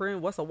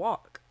 fingerprint. What's a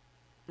walk?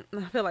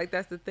 I feel like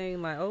that's the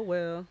thing. Like, oh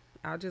well,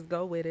 I'll just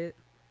go with it.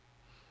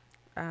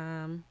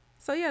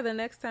 So yeah, the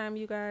next time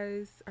you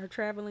guys are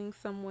traveling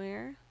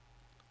somewhere,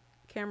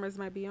 cameras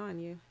might be on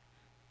you.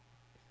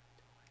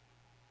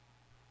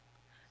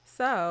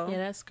 So yeah,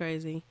 that's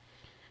crazy.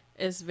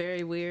 It's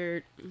very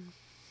weird.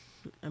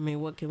 I mean,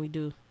 what can we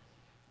do?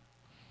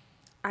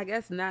 I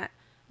guess not.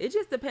 It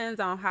just depends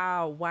on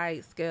how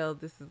wide scale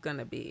this is going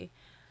to be.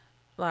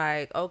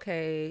 Like,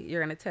 okay,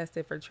 you're going to test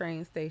it for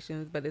train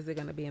stations, but is it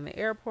going to be in the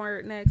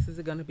airport next? Is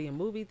it going to be in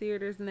movie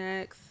theaters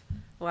next?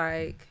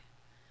 Like,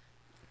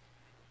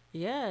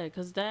 Yeah,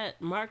 because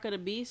that mark of the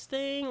beast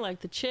thing, like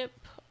the chip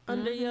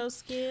under your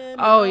skin.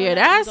 and Oh, all yeah,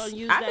 that, that's- you gonna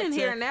use I've that been to-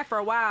 hearing that for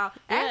a while.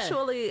 Yeah.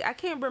 Actually, I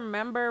can't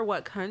remember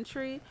what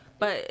country,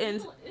 but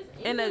in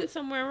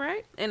somewhere,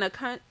 right?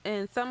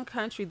 in some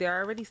country they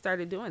already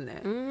started doing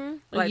that. Mm-hmm.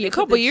 Yeah, they a put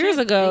couple the years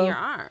chip ago. in your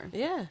arm.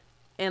 Yeah.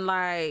 And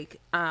like,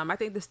 I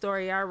think the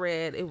story I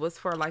read, it was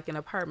for like an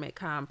apartment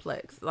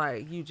complex.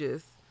 Like you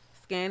just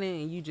scan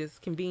it and you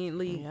just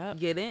conveniently Yep.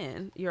 get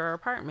in your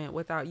apartment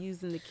without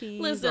using the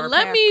keys. Listen, or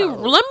let me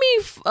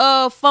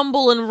passcode.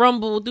 fumble and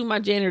rumble through my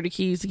janitor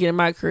keys to get in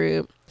my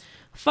crib.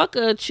 Fuck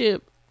a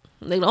chip.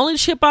 The only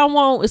chip I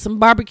want is some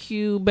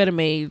barbecue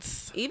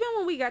Bettermaids. Even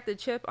when we got the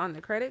chip on the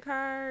credit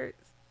cards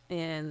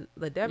and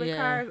the debit Yeah.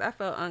 cards, I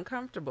felt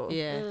uncomfortable.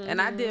 Yeah. And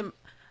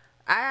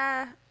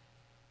I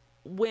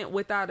went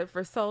without it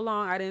for so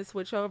long. I didn't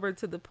switch over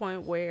to the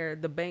point where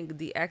the bank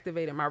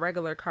deactivated my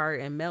regular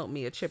card and mailed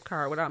me a chip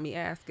card without me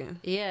asking.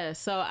 Yeah,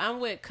 so I'm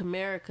with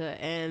Comerica,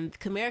 and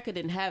Comerica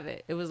didn't have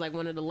it. It was like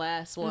one of the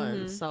last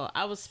ones. So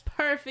I was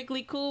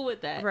perfectly cool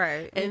with that.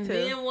 Right, me And too.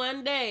 then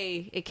one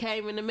day, it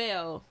came in the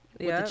mail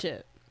with Yep. the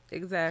chip.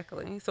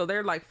 Exactly. So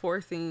they're like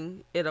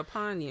forcing it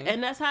upon you.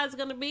 And that's how it's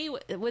gonna be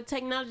with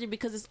technology,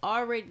 because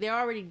they're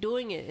already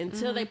doing it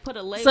until they put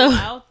a label So-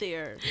 out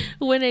there.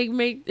 When they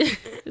make,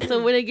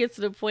 when it gets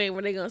to the point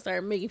where they gonna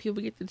start making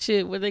people get the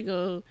chip, where they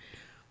gonna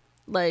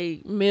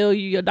like mail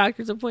you your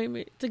doctor's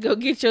appointment to go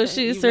get your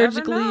shit You never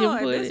surgically know.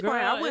 At input. this point,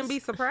 I Girl, wouldn't be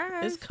It's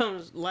surprised.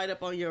 gonna light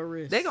up on your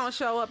wrist. They're gonna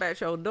show up at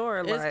your door.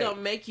 It's Like,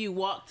 gonna make you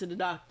walk to the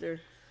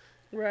doctor.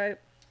 Right.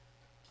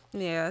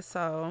 yeah.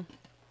 So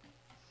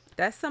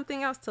that's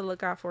something else to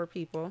look out for,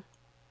 people.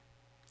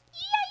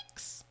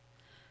 Yikes!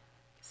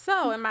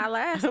 So in my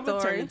last I'm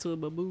gonna turn story, into a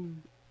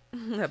baboon.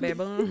 a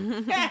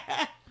baboon.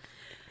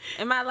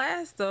 In my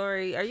last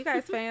story, are you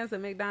guys fans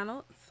of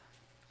McDonald's?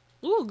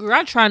 Ooh, girl,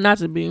 I try not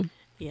to be.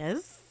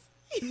 Yes.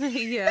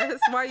 Yes.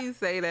 Why you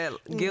say that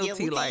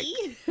guilty like?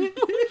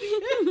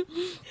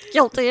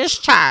 Guilty as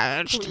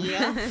charged.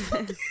 Yeah.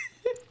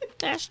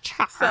 That's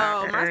charged.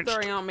 So my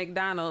story on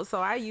McDonald's. So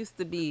I used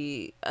to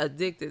be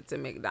addicted to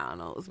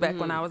McDonald's back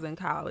when Mm-hmm. I was in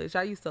college.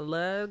 I used to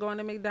love going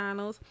to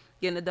McDonald's,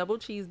 getting a double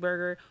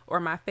cheeseburger or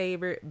my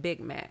favorite Big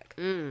Mac.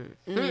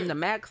 The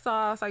Mac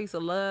sauce. I used to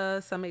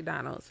love some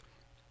McDonald's.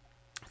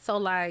 So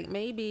like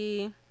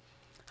maybe,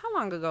 how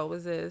long ago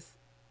was this?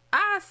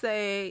 I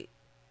say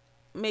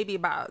maybe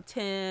about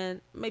 10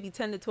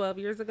 to 12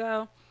 years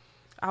ago.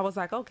 I was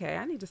like, okay,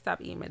 I need to stop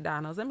eating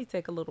McDonald's. Let me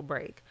take a little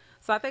break.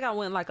 So I think I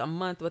went like a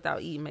month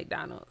without eating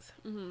McDonald's.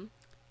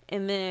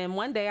 And then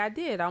one day I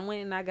did. I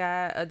went and I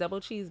got a double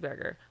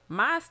cheeseburger.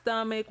 My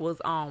stomach was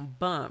on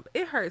bump.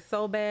 It hurt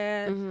so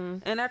bad.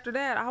 And after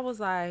that, I was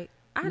like,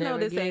 I know Never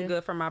this again. ain't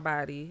good for my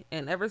body.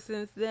 And ever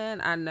since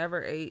then, I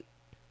never ate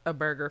a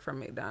burger from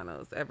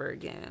McDonald's ever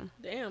again.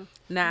 Damn.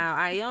 Now,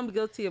 I am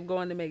guilty of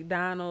going to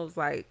McDonald's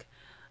like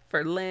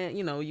for Lent.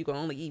 You know, you can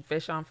only eat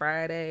fish on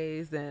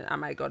Fridays. And I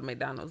might go to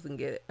McDonald's and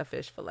get a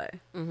fish fillet.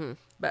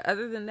 But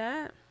other than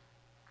that,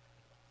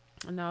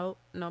 no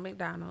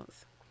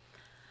McDonald's.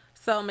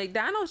 So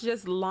McDonald's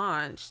just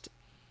launched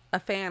a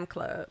fan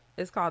club.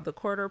 It's called the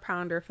Quarter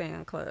Pounder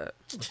Fan Club.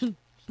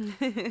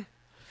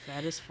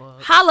 That is fun.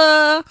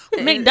 Holla!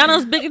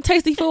 McDonald's big and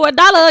tasty for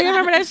 $1. You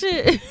remember that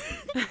shit?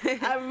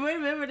 I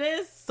remember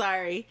this.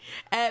 Sorry.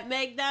 At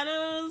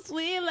McDonald's,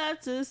 we love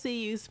to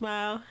see you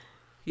smile.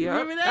 Yep.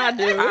 Remember that? I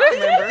do. I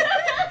remember.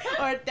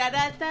 Or da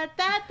da da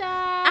da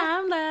da.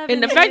 I'm loving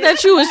And the fact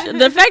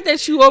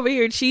that you over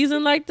here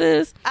cheesing like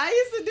this. I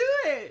used to do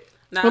it.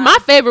 Nah, But my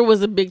favorite was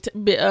the big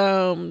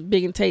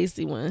and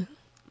tasty one.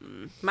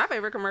 my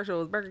favorite commercial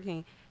was Burger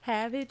King.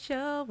 Have it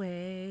your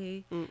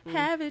way.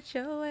 Have it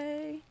your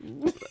way.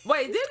 Wait,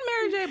 didn't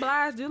Mary J.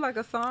 Blige do like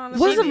a song?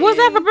 Was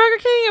that for Burger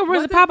King or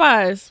was it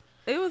Popeyes?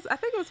 It was. I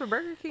think it was for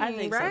Burger King. I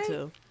think right?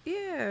 so too.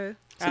 Yeah.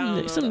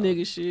 Some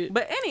nigga shit.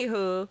 But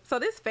anywho, so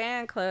this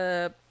fan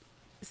club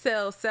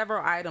sells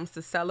several items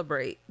to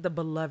celebrate the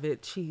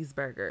beloved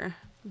cheeseburger.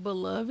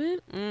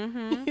 Beloved?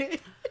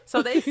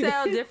 So they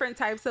sell different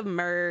types of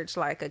merch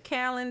like a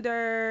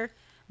calendar,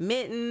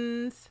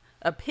 mittens,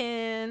 a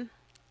pin.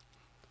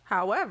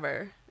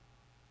 However,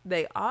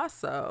 they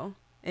also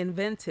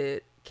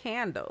invented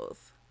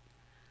candles.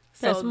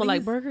 That smell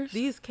like these- burgers?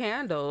 These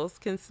candles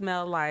can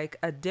smell like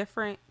a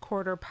different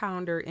Quarter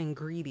Pounder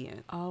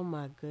ingredient. Oh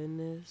my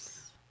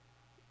goodness.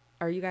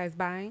 Are you guys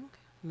buying?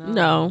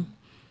 No.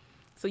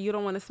 So you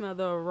don't want to smell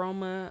the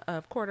aroma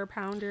of Quarter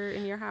Pounder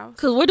in your house?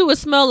 Cause what do it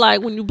smell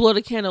like when you blow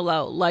the candle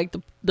out? Like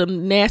the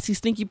nasty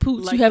stinky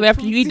poots Like you have the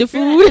after you eat the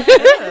poots. food?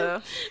 Yeah.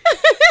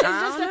 It's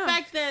I just don't the know.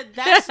 fact that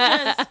that's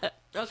just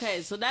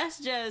okay. So that's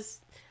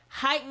just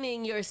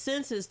heightening your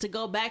senses to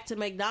go back to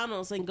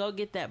McDonald's and go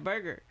get that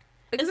burger.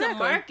 It's a Exactly.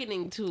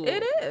 marketing tool.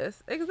 It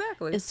is.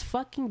 Exactly. It's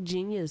fucking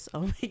genius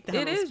on It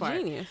McDonald's is part.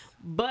 genius.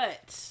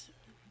 But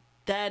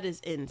that is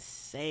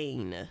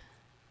insane.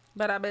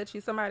 But I bet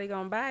you somebody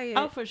gonna buy it.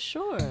 Oh, for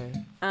sure.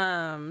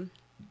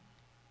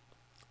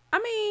 I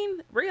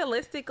mean,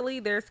 realistically,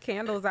 there's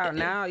candles out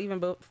now,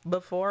 even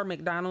before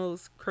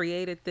McDonald's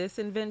created this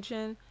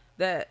invention,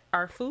 that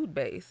are food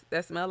based,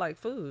 that smell like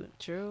food.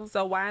 True.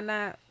 So why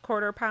not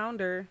Quarter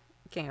Pounder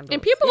candles?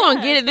 And people don't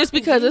Yeah, get it it's just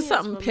fucking because it's genius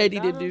something from petty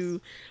to McDonald's.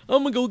 do.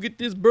 I'm gonna go get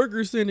this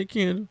burger scented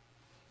candle.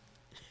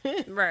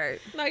 Right.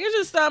 Like it's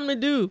just something to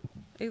do.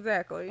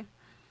 Exactly.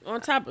 On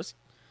top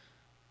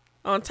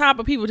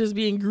of people just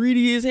being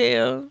greedy as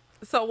hell.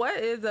 So what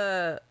is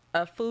a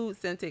food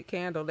scented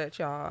candle that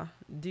y'all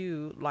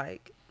do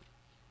like?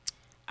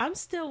 I'm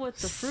still with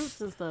the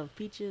fruits and stuff.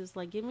 Peaches,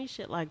 like, give me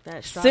shit like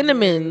that.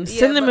 Cinnamon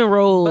Yeah,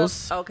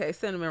 rolls. Okay,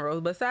 cinnamon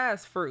rolls.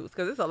 Besides fruits,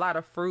 because there's a lot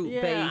of fruit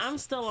based. Yeah, I'm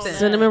still on that.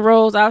 Cinnamon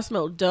rolls. I've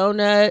smelled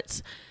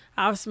donuts.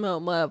 I've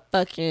smelled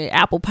motherfucking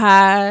apple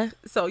pie.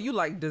 So you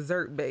like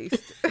dessert based?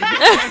 Is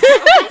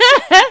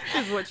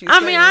what you?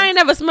 I mean, I ain't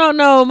never smelled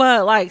no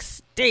like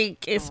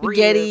steak and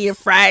spaghetti Ribs. and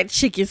fried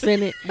chicken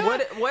in it.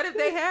 What if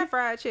they had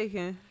fried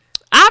chicken?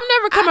 I've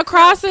never come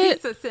across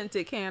it. Pizza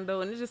scented candle,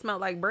 and it just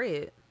smelled like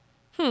bread.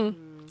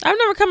 I've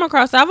never come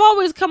across it. I've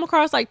always come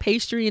across like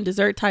pastry and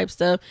dessert type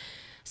stuff.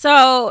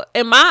 So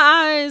in my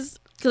eyes,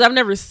 because I've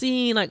never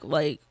seen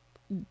like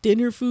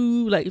dinner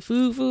food, like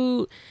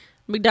food,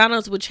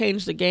 McDonald's would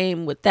change the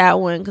game with that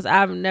one because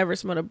I've never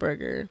smelled a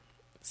burger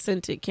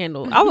scented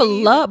candle. I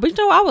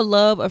would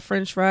love a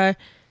French fry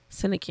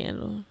scented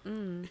candle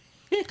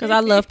because I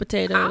love I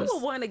potatoes.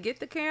 would want to get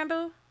the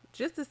candle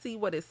just to see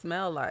what it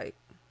smelled like.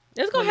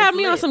 It's gonna when have it's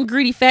me on lit. some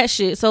greedy fat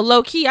shit. So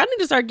low key, I need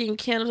to start getting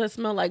candles that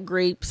smell like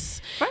grapes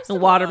First and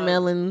of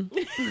watermelon.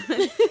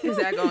 Is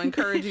that gonna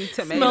encourage you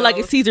to Smell like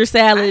a Caesar I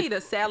salad. need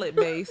a salad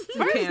based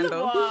First candle.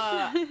 of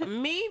all,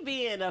 me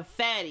being a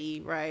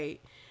fatty, right?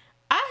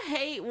 I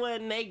hate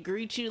when they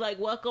greet you like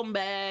 "welcome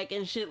back"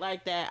 and shit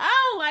like that.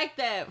 I don't like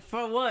that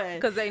for one.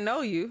 Because they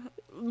know you.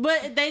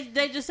 But they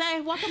just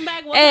say "welcome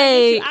back." Welcome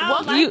Hey, back. I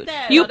don't you like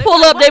that. you they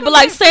pull go, up, they be "Welcome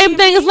like back, same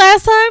thing as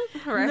last time.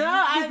 Right? No,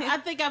 I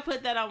think I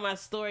put that on my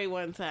story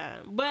one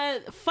time.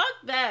 But fuck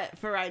that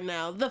for right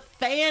now. The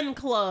fan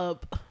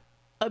club,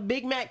 a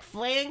Big Mac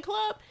fan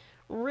club.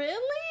 Really?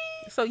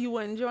 So you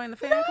wouldn't join the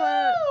fan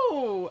club?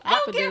 No,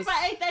 I don't care if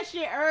I ate that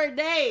shit every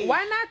day.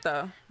 Why not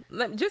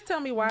though? Just tell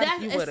me why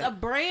you It's wouldn't. a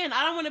brand.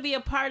 I don't want to be a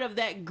part of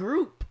that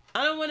group.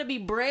 I don't want to be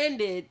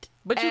branded.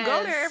 But you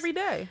go there every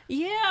day.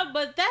 Yeah,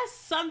 but that's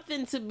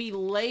something to be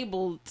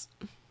labeled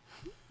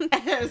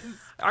as.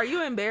 Are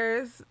you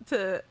embarrassed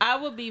to? I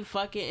would be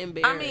fucking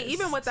embarrassed. I mean,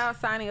 even without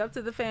signing up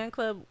to the fan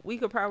club, we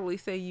could probably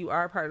say you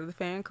are part of the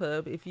fan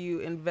club if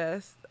you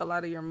invest a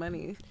lot of your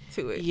money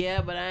to it.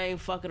 Yeah, but I ain't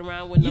fucking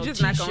around with You no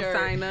just t-shirt. not gonna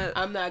sign up.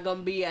 I'm not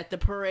gonna be at the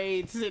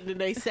parade sitting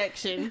in a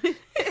section.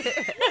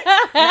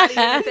 Not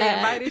even if they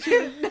invited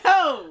you.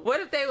 No. What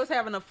if they was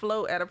having a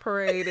float at a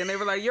parade and they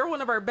were like, "You're one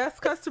of our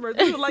best customers.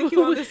 We would like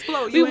you on this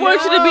float. We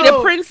want you to be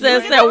the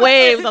princess that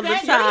waves on the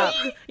top.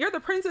 You're the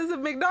princess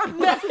of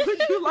McDonald's.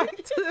 Would you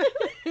like to?"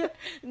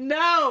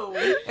 No,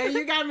 and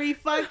you got me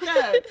fucked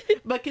up.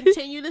 But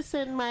continue to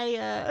send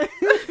my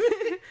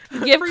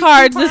Gift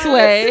cards this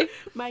way.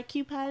 my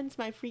coupons,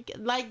 my free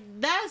like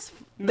that's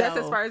That's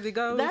as far as it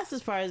goes. That's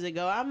as far as it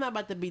go. I'm not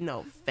about to be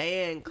no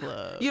fan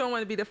club. You don't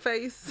want to be the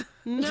face.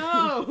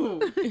 No,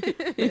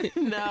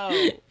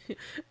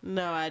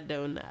 no, I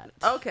do not.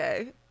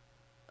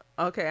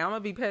 Okay, I'm gonna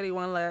be petty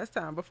one last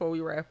time before we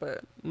wrap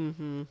up.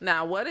 Mm-hmm.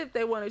 Now, what if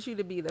they wanted you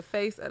to be the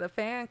face of the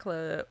fan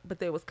club, but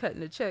they was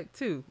cutting the check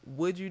too?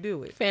 Would you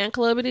do it? Fan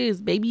club it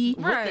is, baby.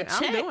 Right, the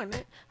I'm check. doing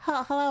it.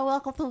 Hello,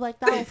 welcome to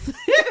McDonald's.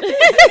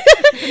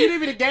 You need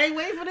me to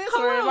gangway for this,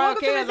 or Hello, am I welcome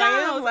okay to as I am?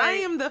 McDonald's. I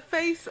am the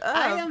face of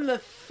I am the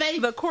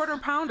face the Quarter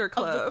Pounder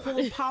Club. of the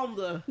quarter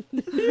pounder.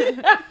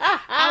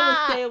 I was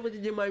staying with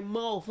it in my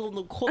mouth on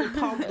the quarter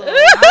pounder.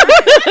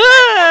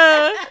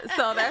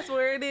 So that's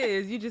where it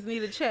is. You just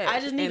need a check. I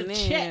just need and a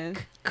then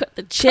check. Cut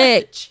the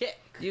check. Check.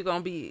 You're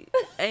gonna be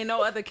ain't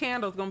no other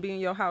candles gonna be in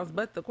your house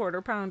but the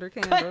Quarter Pounder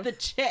Cut candles. the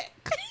check.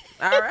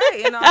 All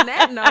right. And on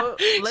that note,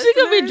 She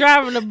could be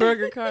driving a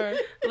burger car.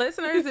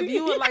 listeners, if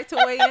you would like to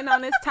weigh in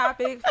on this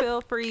topic, feel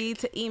free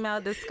to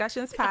email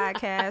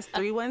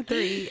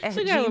discussionspodcast313 at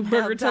She got a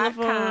burger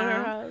telephone in her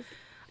gmail.com. house.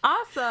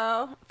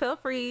 Also, feel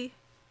free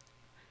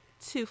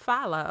to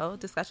follow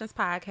Discussions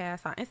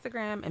Podcast on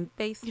Instagram and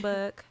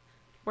Facebook.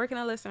 Where can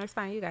the listeners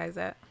find you guys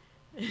at?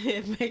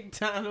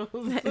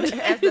 McDonald's.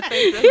 As the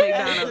face of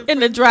McDonald's. In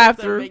the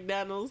drive-thru.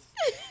 McDonald's.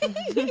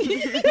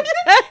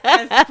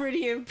 As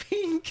pretty and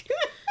pink.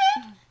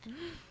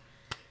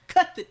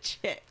 Cut the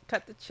check.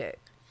 Cut the check.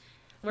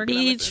 Where can the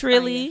Be listeners find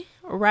you? Trilly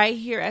right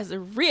here as a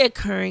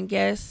reoccurring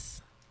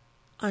guest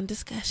on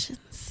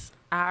Discussions.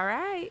 All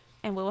right.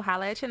 And we'll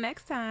holla at you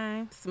next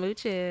time.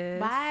 Smooches.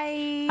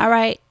 Bye. All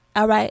right.